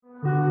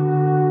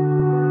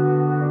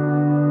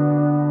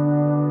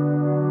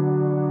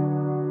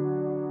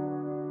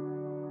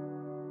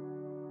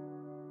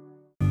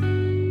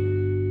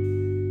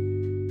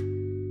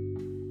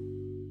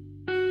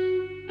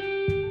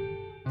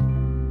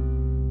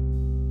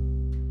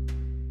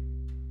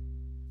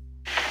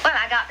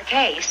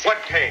case.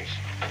 What case?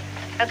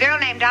 A girl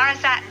named Doris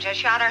Attinger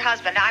shot her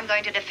husband. I'm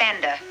going to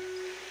defend her.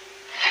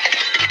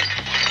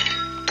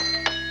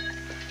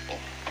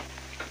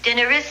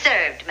 Dinner is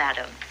served,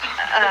 madam.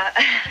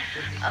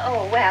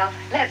 Oh, well,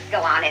 let's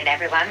go on in,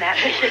 everyone. That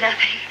was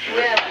nothing.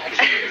 Well,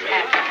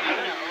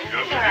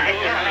 all right,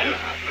 darling.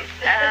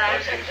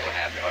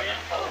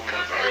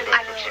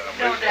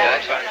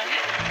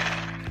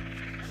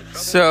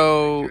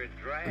 So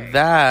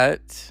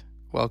that,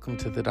 welcome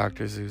to the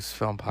Dr. Zeus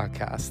Film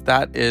Podcast.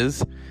 That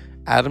is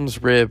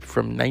Adam's Rib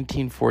from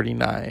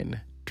 1949,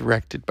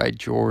 directed by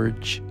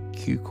George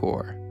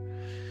Cukor.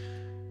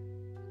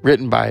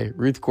 Written by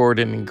Ruth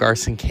Gordon and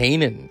Garson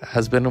Kanin, a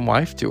husband and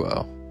wife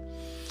duo.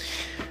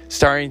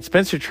 Starring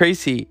Spencer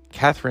Tracy,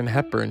 Katharine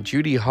Hepburn,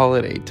 Judy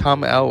Holliday,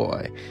 Tom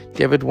Alloy,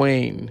 David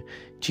Wayne,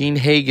 Gene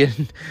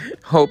Hagen,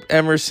 Hope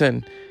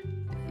Emerson,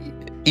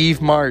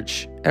 Eve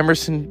March,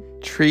 Emerson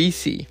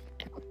Tracy,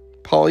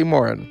 Polly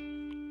Morin.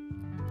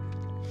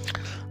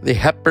 The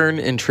Hepburn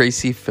and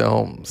Tracy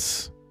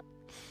films.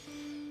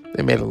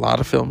 They made a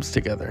lot of films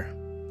together.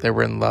 They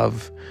were in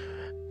love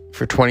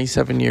for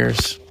 27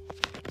 years.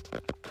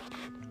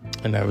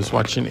 And I was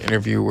watching an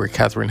interview where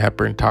Katharine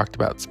Hepburn talked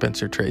about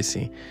Spencer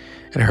Tracy,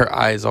 and her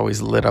eyes always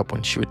lit up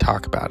when she would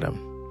talk about him.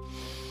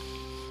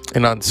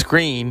 And on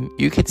screen,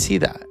 you could see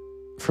that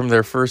from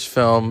their first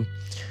film,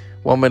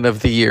 Woman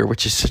of the Year,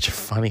 which is such a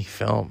funny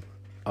film.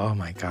 Oh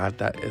my God,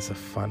 that is a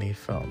funny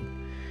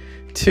film.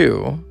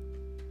 To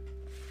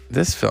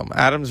this film,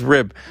 Adam's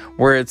Rib,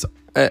 where it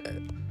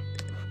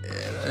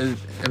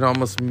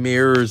almost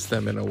mirrors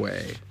them in a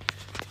way.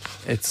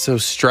 It's so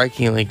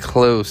strikingly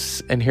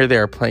close, and here they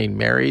are playing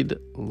married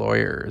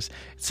lawyers.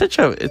 It's such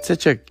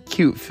a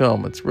cute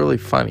film. It's really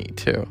funny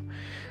too.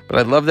 But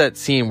I love that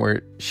scene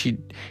where he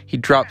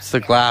drops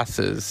the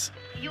glasses.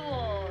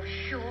 You're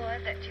sure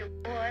that you...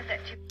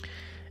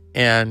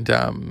 And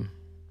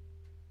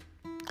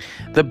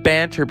the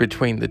banter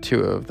between the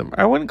two of them.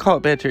 I wouldn't call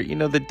it banter. You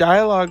know, the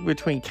dialogue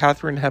between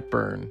Katharine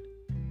Hepburn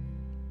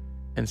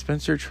and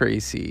Spencer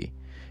Tracy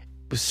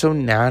was so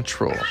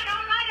natural.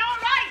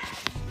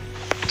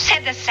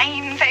 Said the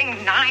same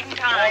thing 9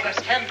 times. Oh,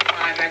 the 10th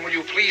time, then. Will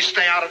you please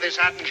stay out of this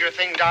Attinger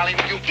thing, darling?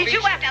 Will you please? Did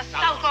you have to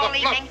sulk all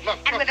evening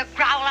and with a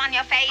growl on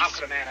your face? How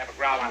could a man have a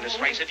growl on his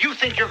face? If you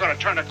think you're going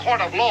to turn a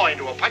court of law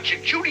into a Punch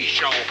and Judy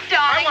show,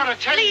 Darling, I want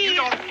to tell you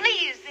don't...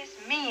 Please, this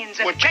means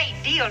a great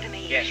deal to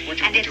me. Yes, would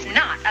you? And it's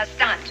not a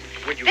stunt.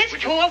 This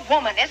poor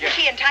woman, isn't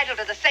she entitled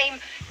to the same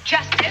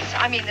justice,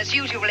 that's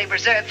usually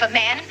reserved for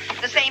men,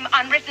 the same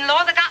unwritten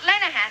law that got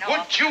Lenahan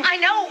off? Would you? I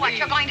know what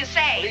you're going to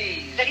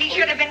say. That he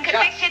should have been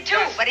convicted too,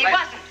 but he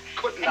wasn't.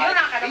 And you're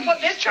not going to put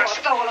this poor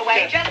soul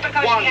away just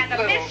because she had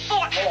the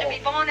misfortune to be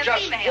born a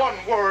female. Just one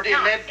word in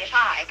it. If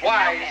I can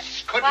help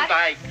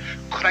it.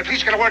 Could I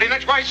please get a word in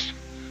edgewise?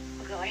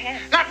 Go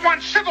ahead. Not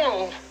one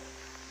syllable.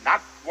 Not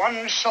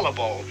one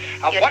syllable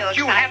of You're what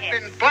too you have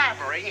excited. been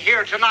blabbering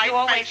here tonight. You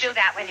always do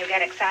that when you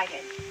get excited.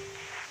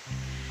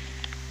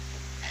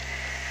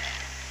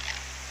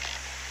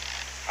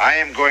 I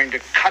am going to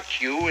cut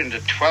you into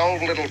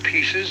 12 little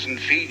pieces and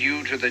feed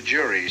you to the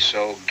jury,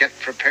 so get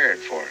prepared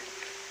for it.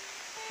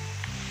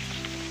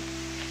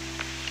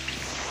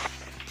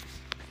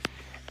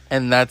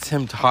 And that's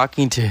him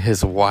talking to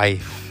his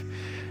wife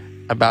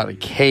about a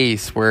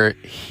case where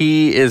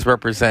he is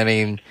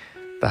representing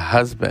the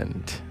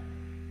husband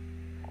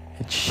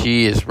and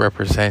she is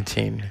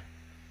representing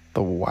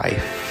the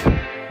wife.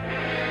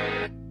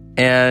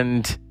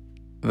 And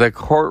the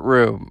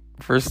courtroom,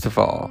 first of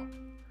all,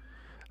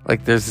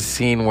 like there's a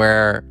scene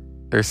where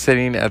they're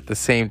sitting at the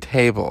same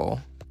table,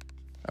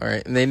 all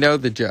right, and they know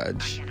the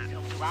judge.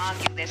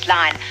 Argue this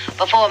line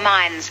before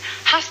minds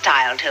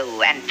hostile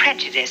to and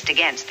prejudiced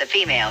against the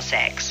female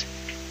sex.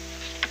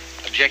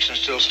 Objection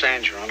still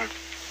stands, Your Honor.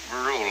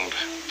 Ruled.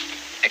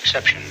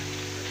 Exception.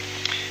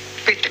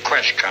 Beat the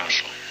question,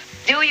 counsel.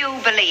 Do you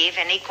believe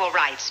in equal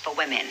rights for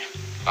women?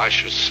 I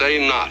should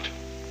say not.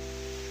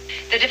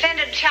 The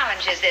defendant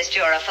challenges this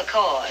juror for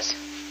cause.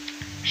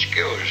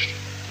 Excused.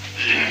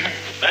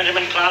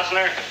 Benjamin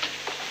Klausner.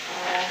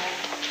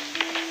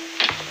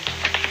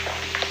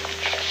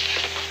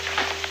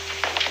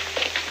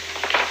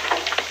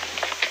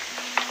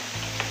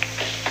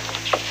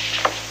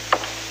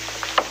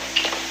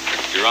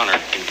 Your Honor,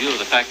 in view of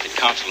the fact that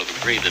counsel have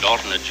agreed that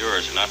alternate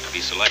jurors are not to be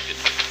selected,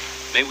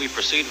 may we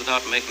proceed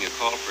without making a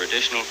call for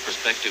additional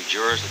prospective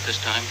jurors at this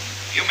time?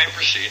 You may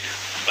proceed.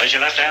 Place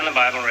your left hand on the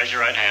Bible, raise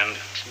your right hand.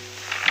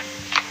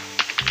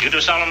 You do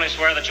solemnly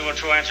swear that you will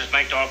true answers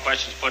make to all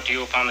questions put to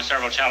you upon the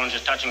several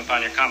challenges touching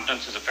upon your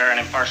competence as a fair and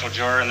impartial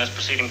juror in this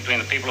proceeding between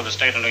the people of the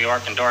state of New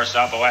York and Doris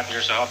Zalbo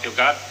Attinger, so help you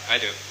God? I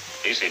do.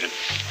 Be seated.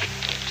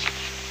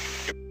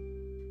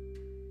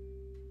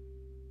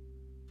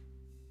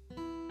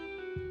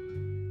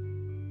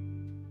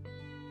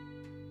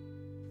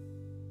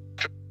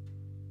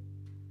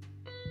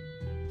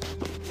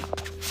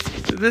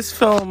 This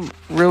film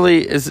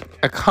really is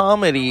a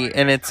comedy,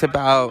 and it's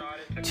about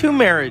two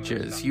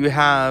marriages. You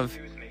have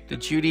the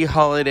Judy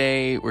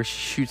Holliday, where she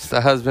shoots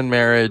the husband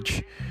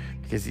marriage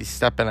because he's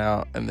stepping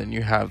out. And then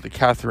you have the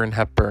Katharine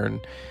Hepburn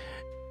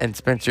and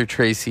Spencer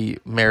Tracy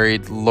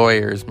married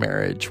lawyers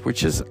marriage, which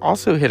has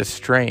also hit a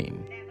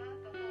strain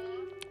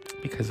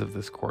because of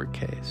this court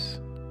case.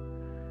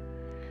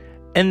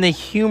 And the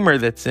humor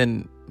that's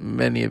in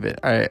many of it,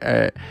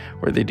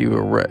 where they do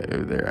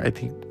I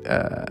think,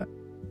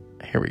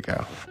 here we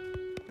go.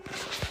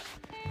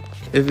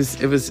 It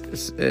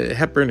was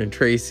Hepburn and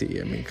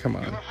Tracy. I mean, come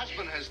on. Your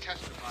husband has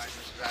testified,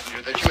 Mrs.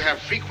 Attinger, that you have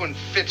frequent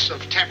fits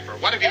of temper.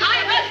 What have you I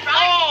done? was right.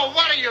 Oh,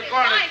 what are you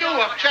going to do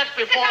just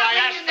before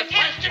I ask the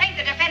question? Paint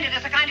the defendant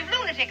as a kind of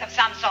lunatic of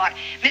some sort.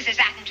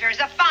 Mrs. Attinger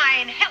is a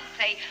fine,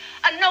 healthy,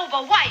 a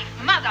noble wife,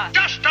 mother.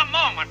 Just a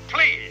moment,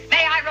 please.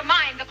 May I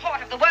remind the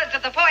court of the words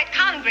of the poet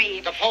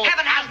Congreve? The poet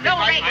Heaven has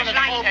no language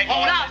like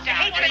love to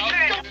hatred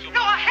turn,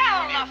 nor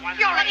hell the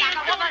fury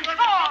of a woman's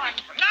scorn.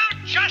 Now,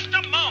 just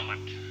a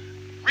moment.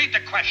 Read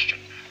the question.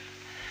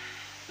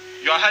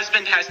 Your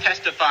husband has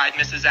testified,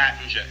 Mrs.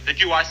 Attinger,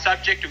 that you are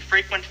subject to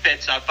frequent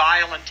fits of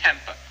violent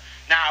temper.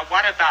 Now,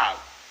 what about?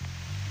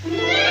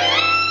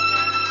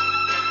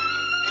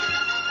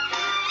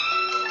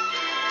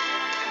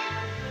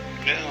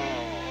 Don't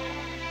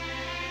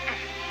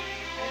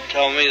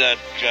tell me that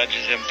judge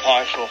is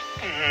impartial.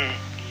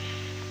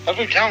 Mm-hmm.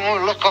 Every time I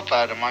look up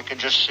at him, I can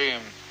just see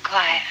him.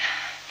 Quiet,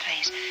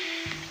 please.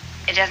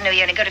 It doesn't do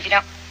you any good if you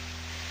don't...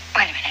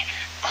 Wait a minute.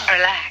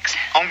 Relax.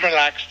 I'm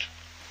relaxed.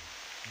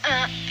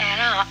 You're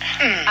not.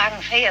 I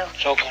can feel.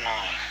 So can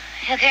I.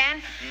 You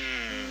can?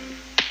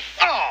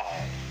 Oh,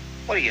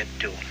 what are you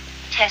doing?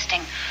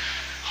 Testing.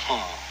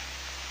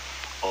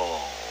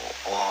 Oh,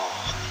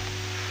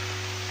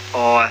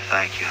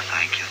 thank you.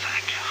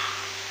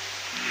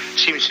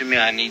 Seems to me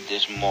I need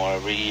this more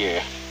every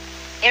year.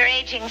 You're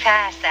aging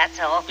fast, that's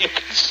all. You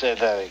can say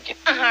that again.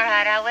 All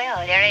right, I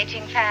will. You're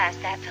aging fast,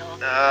 that's all.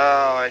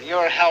 Oh, and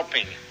you're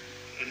helping.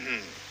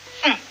 Mm-hmm.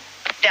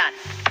 Done.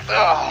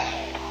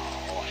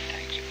 Oh,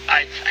 thank you.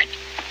 I thank you.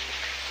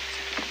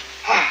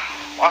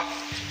 What?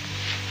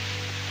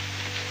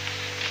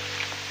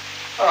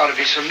 There ought to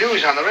be some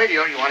news on the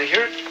radio. You want to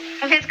hear it?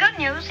 If it's good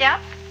news, yeah.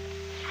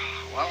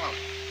 Well,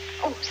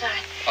 Oh, sorry.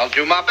 I'll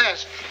do my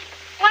best.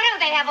 Why don't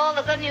they have all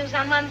the good news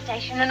on one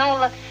station and all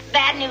the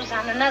bad news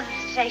on another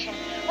station?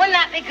 Wouldn't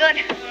that be good?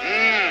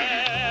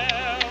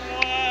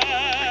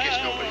 I guess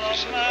nobody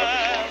just said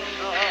that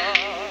before.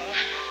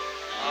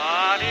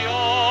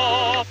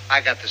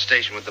 I got the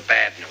station with the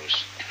bad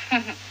news.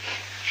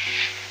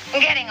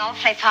 Getting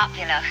awfully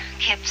popular,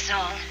 Kip's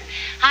song.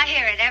 I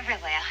hear it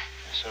everywhere.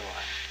 So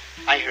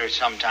I hear it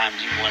sometimes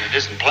even when it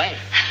isn't playing.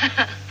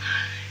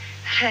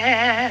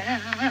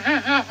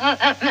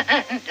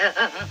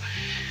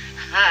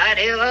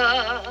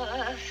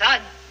 Adios,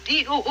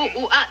 adieu.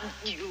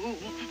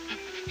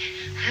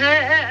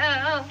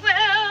 Farewell,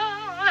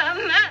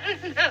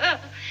 Amanda.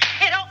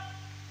 It all...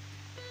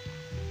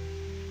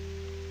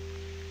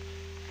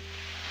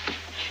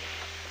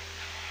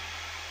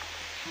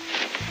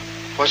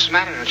 What's the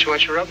matter? Don't you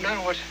want your rub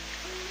now? What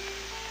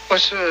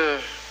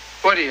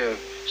are you,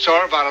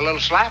 sore about a little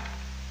slap?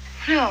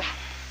 No.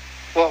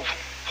 Well,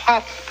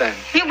 what then?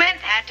 You meant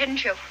that,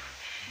 didn't you?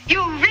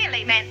 You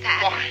really meant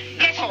that. Why,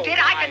 Yes, you no, did.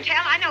 I can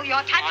tell. I know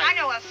your touch. I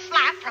know a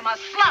slap from a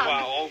slug.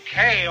 Well,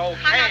 okay. I'm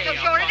not so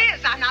sure it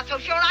is. I'm not so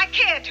sure I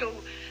care to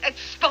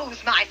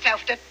expose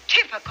myself to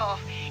typical,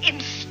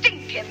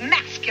 instinctive,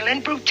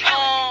 masculine brutality.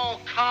 Oh,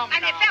 come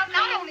And it felt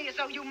not only as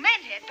though you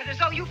meant it, but as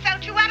though you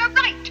felt you had a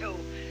right to.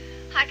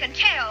 I can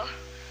tell.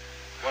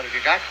 What have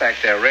you got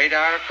back there?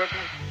 Radar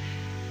equipment?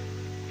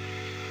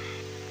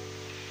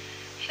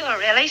 You're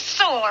really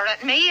sore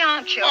at me,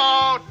 aren't you?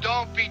 Oh,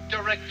 don't be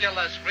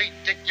ridiculous.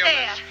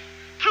 There.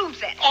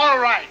 Proves it. All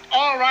right.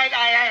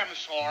 I am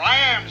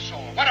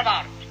sore. What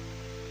about it?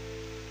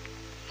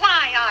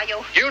 Why are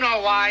you? You know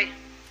why.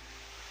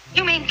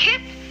 You mean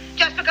Kip?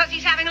 Just because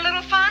he's having a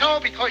little fun? No,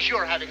 because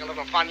you're having a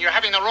little fun. You're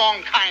having the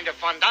wrong kind of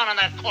fun down in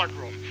that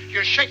courtroom.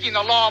 You're shaking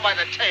the law by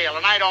the tail,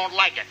 and I don't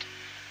like it.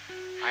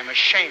 I'm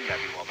ashamed of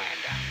you,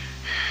 Amanda.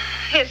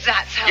 Is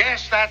that so?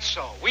 Yes, that's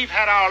so. We've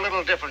had our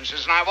little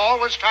differences, and I've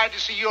always tried to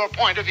see your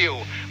point of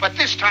view. But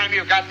this time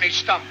you've got me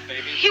stumped,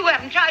 baby. You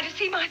haven't tried to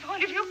see my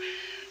point of view.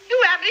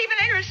 You haven't even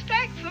any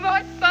respect for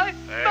my...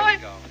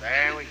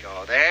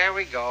 There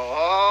we go.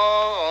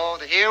 Oh,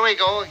 here we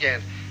go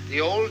again.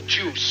 The old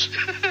juice.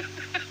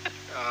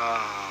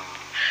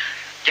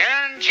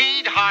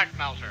 Guaranteed heart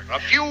melter.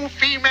 A few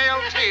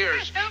female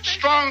tears.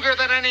 Stronger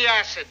than any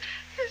acid.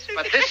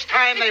 But this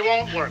time they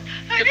won't work.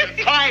 You can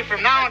cry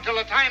from now until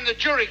the time the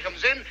jury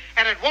comes in,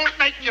 and it won't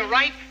make you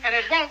right, and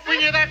it won't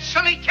win you that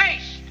silly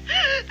case.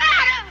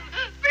 Adam,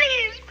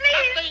 please,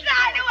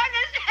 try to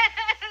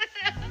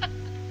understand.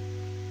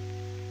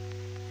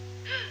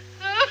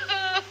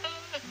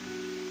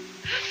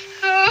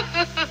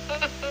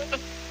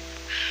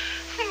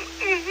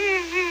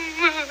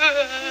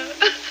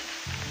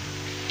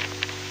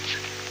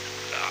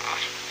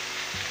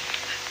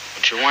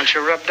 Don't you want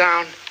your rub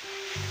down?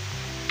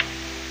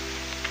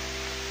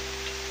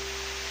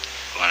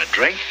 Want a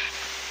drink?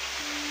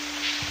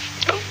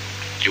 Do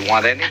you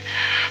want any?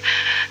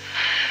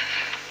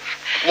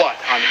 What,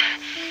 honey?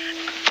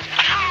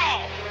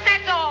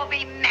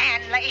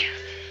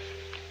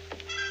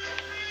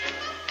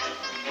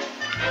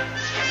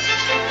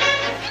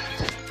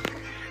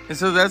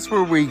 So that's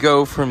where we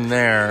go from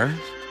there.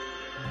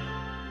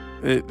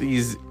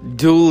 These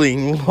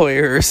dueling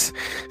lawyers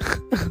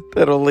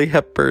that only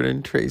Hepburn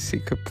and Tracy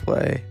could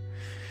play.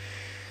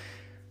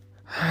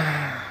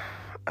 I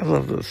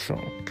love this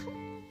film.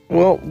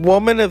 Well,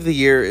 Woman of the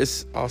Year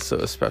is also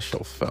a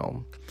special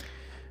film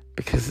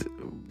because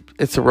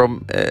it's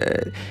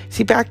a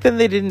see, back then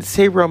they didn't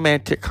say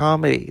romantic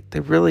comedy.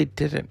 They really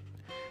didn't.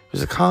 It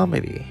was a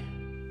comedy.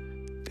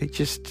 They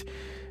just,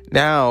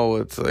 now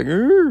it's like,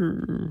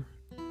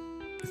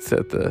 it's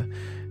at the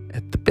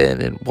bin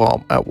at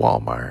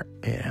Walmart.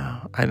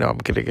 Yeah, I know I'm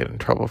gonna get in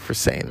trouble for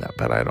saying that,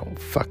 but I don't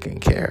fucking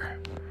care.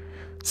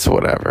 It's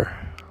whatever.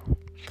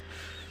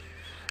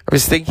 I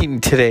was thinking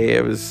today,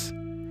 it was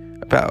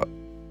about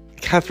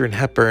Katharine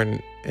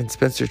Hepburn and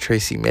Spencer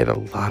Tracy made a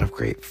lot of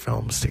great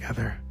films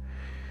together.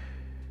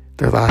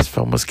 Their last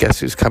film was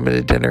Guess Who's Coming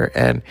to Dinner,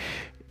 and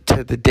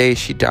to the day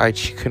she died,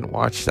 she couldn't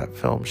watch that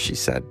film, she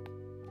said.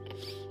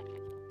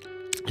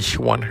 She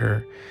won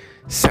her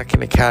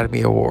second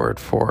Academy Award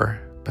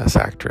for Best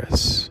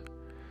Actress.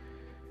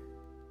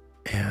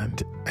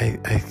 And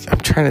I'm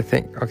trying to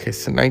think. Okay,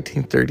 so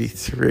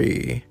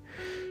 1933,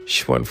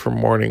 she won for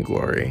Morning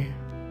Glory.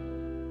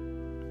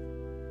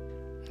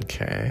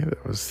 Okay,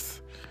 that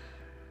was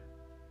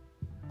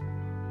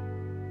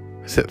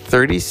it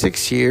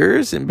 36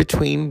 years in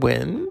between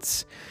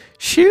wins?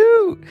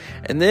 Shoot!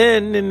 And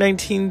then in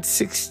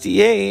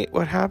 1968,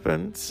 what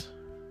happens?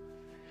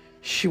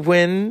 She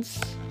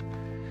wins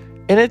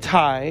in a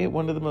tie,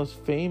 one of the most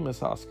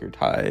famous Oscar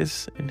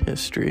ties in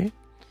history,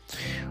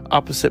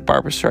 opposite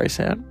Barbra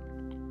Streisand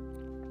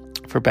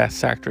for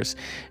Best Actress.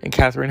 And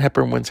Katharine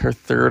Hepburn wins her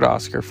third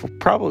Oscar for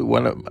probably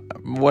one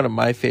of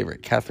my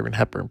favorite Katharine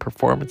Hepburn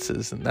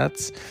performances. And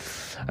that's,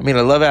 I mean,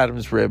 I love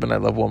Adam's Rib and I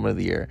love Woman of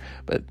the Year,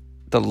 but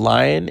The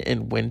Lion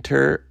in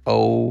Winter,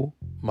 oh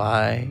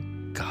my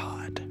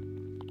God.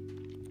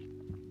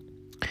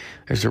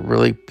 There's a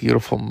really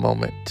beautiful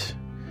moment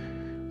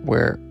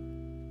where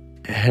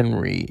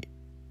Henry,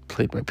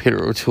 played by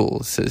Peter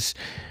O'Toole, says,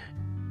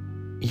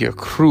 "You're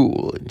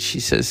cruel," and she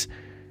says,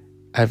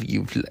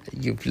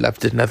 You've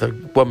loved another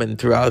woman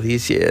through all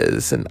these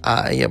years, and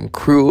I am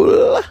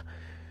cruel.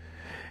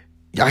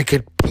 I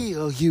could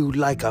peel you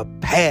like a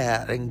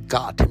pear, and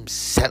God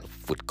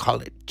himself would call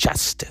it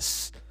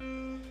justice.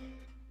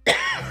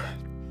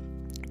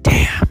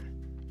 Damn.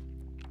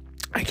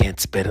 I can't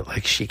spit it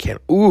like she can.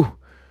 Ooh.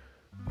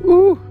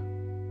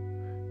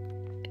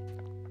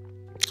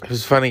 It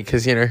was funny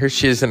because, here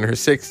she is in her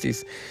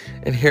 60s,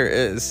 and here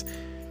is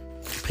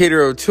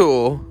Peter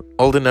O'Toole,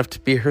 old enough to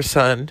be her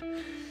son.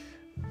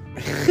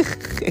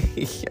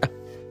 Yeah,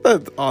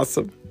 that's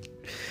awesome.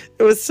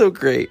 It was so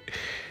great.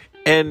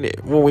 And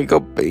when we go,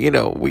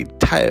 we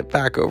tie it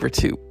back over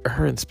to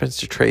her and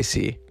Spencer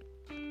Tracy.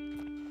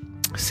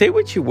 Say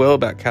what you will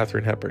about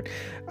Katharine Hepburn.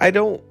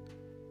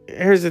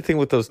 Here's the thing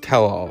with those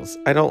tell-alls.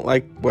 I don't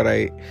like what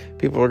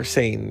people are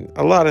saying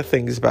a lot of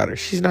things about her.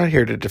 She's not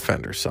here to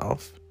defend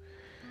herself.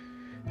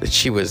 That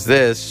she was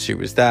this, she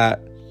was that.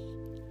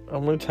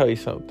 I'm going to tell you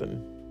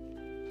something.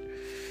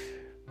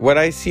 What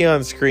I see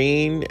on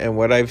screen and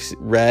what I've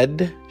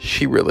read,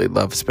 she really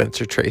loved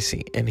Spencer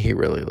Tracy, and he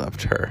really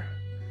loved her.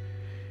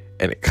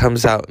 And it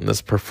comes out in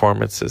those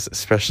performances,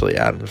 especially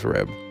Adam's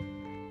Rib.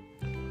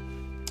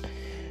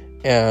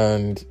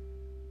 And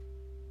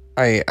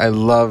I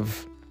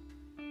love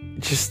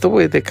just the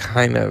way they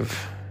kind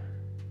of...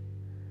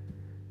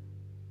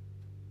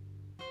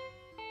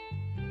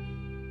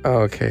 Oh,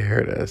 okay, here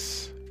it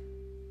is.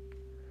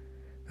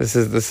 This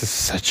is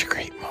such a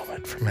great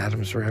moment from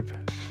Adam's Rib.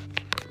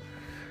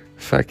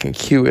 If I can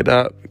cue it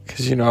up,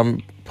 because,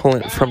 I'm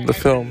pulling it from the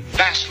film.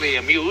 Vastly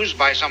amused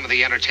by some of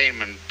the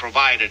entertainment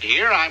provided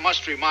here, I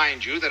must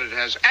remind you that it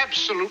has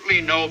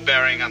absolutely no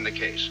bearing on the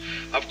case.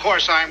 Of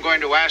course, I'm going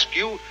to ask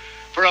you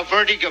for a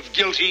verdict of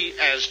guilty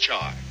as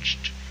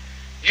charged.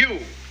 You,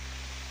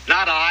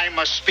 not I,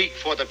 must speak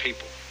for the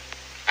people.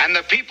 And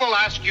the people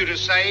ask you to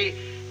say,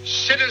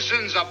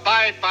 citizens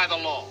abide by the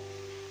law.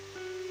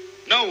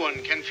 No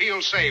one can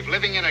feel safe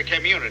living in a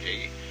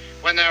community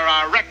when there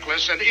are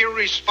reckless and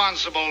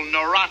irresponsible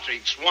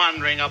neurotics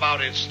wandering about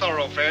its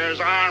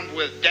thoroughfares armed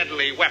with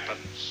deadly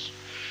weapons.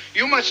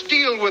 You must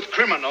deal with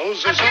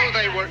criminals as though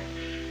they were...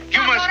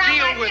 You must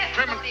deal with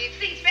criminals...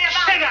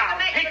 Sit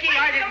down, Pinky.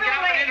 I didn't get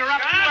up and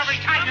interrupt you every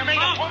time you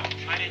made a point.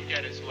 I didn't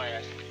get his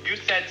last. You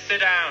said sit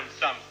down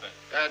something.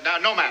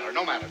 No matter.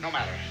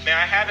 May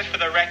I have it for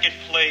the record,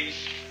 please?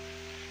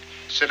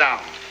 Sit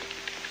down,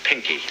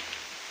 Pinky.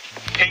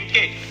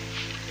 Pinky?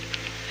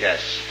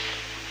 Yes.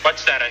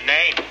 What's that, a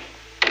name?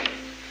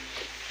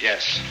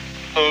 Yes.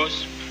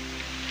 Whose?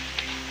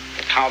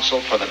 The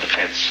counsel for the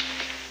defense.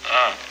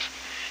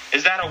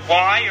 Is that a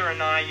Y or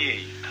an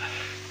IE?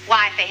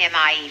 Y for him,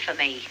 IE for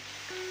me.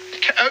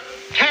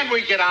 Can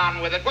we get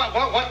on with it? What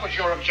was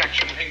your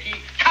objection,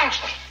 Pinky?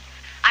 Counsel!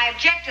 I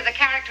object to the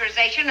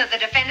characterization of the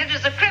defendant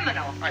as a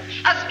criminal.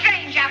 A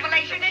strange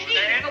appellation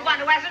indeed for one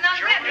who has an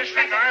unblemished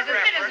record as a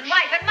citizen,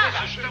 wife, and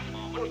mother.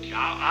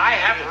 I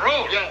have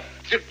ruled.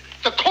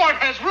 The court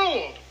has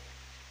ruled.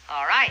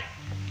 All right,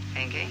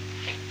 Pinky.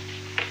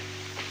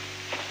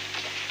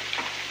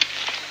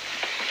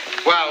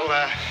 Well,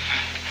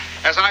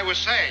 as I was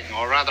saying,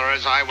 or rather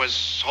as I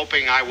was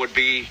hoping I would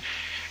be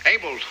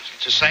able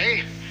to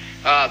say,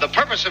 the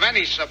purpose of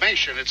any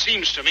summation, it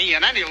seems to me,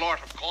 in any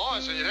court of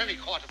cause, I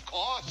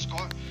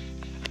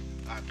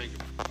beg your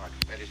pardon,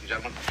 ladies and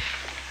gentlemen.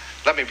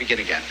 Let me begin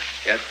again.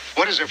 Yes?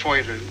 What is there for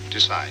you to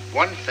decide?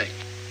 One thing.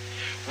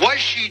 Was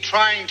she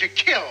trying to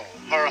kill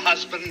her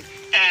husband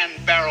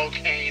and Beryl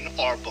Kane,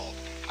 or both?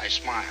 I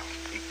smile.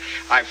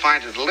 I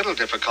find it a little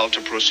difficult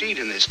to proceed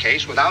in this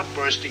case without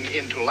bursting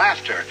into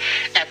laughter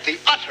at the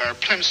utter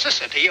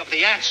plimsicity of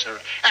the answer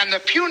and the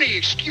puny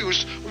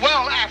excuse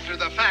well after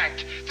the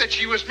fact that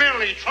she was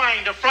merely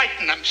trying to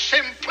frighten them.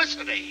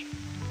 Simplicity.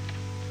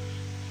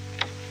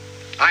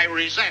 I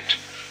resent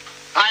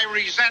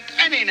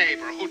any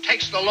neighbor who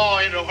takes the law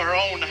into her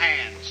own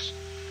hands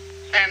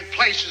and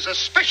places a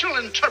special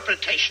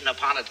interpretation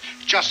upon it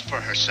just for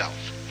herself.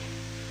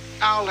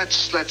 Now,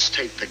 let's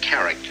take the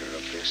character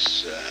of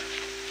this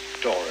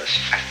Doris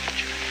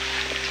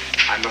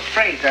Attinger. I'm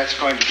afraid that's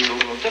going to be a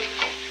little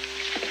difficult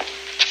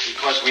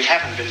because we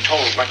haven't been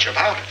told much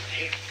about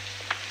it.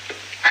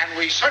 And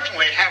we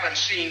certainly haven't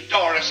seen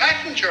Doris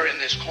Attinger in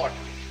this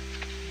courtroom.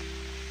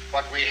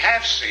 What we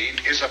have seen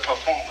is a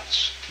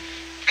performance,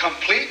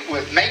 complete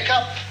with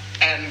makeup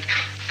and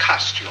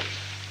costume.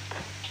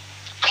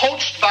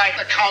 Coached by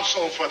the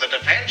counsel for the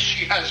defense,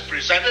 she has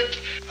presented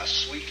a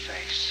sweet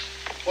face.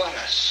 What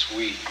a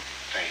sweet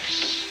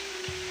face.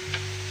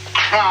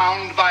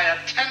 Crowned by a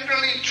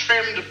tenderly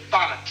trimmed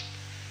bonnet.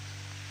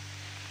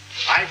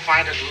 I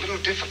find it a little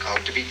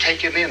difficult to be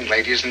taken in,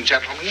 ladies and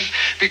gentlemen,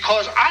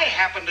 because I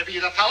happen to be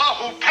the fellow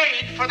who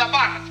paid for the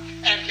bonnet.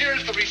 And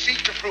here's the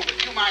receipt to prove it.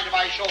 Do you mind if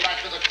I show that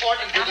to the court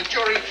and to the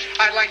jury?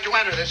 I'd like to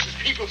enter this as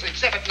People's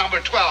Exhibit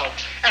number 12.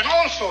 And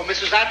also,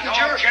 Mrs.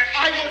 Attinger,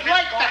 I would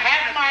like to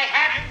have my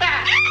hat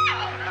back.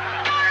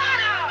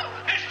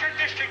 Mr.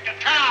 District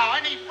Attorney. Now,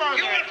 any further...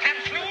 You will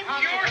conclude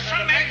your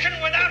summation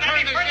without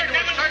any further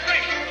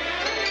demonstration.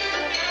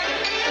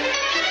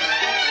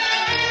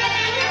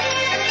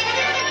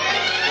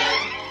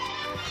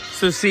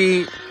 So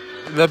see,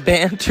 the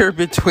banter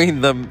between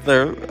them,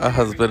 they're a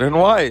husband and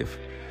wife.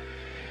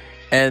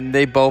 And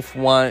they both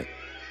want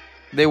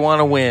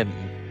to win.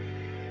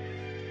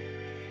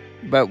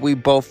 But we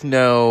both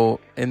know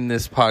in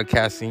this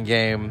podcasting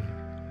game,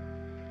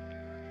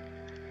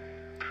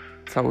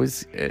 it's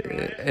always,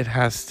 it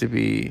has to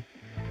be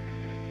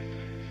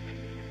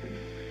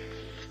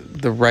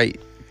the right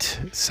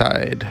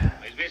side.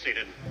 Please be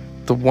seated.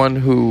 The one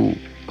who,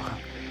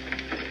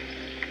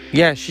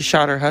 yeah, she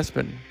shot her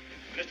husband.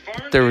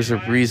 There was a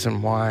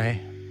reason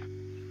why.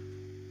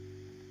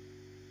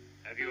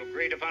 Have you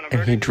agreed upon a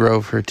And he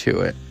drove her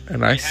to it.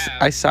 And I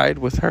side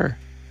with her.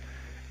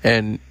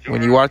 And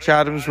when you watch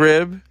Adam's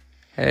Rib,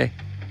 hey,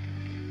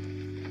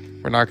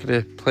 we're not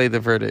going to play the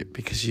verdict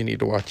because you need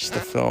to watch the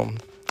film.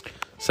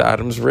 So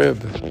Adam's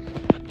Rib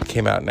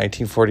came out in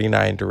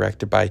 1949,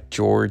 directed by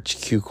George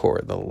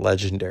Cukor, the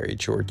legendary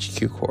George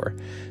Cukor,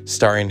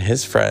 starring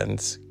his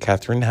friends,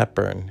 Katharine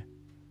Hepburn,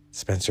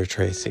 Spencer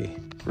Tracy,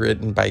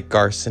 written by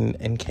Garson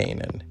and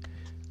Kanan.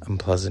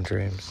 Unpleasant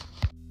dreams.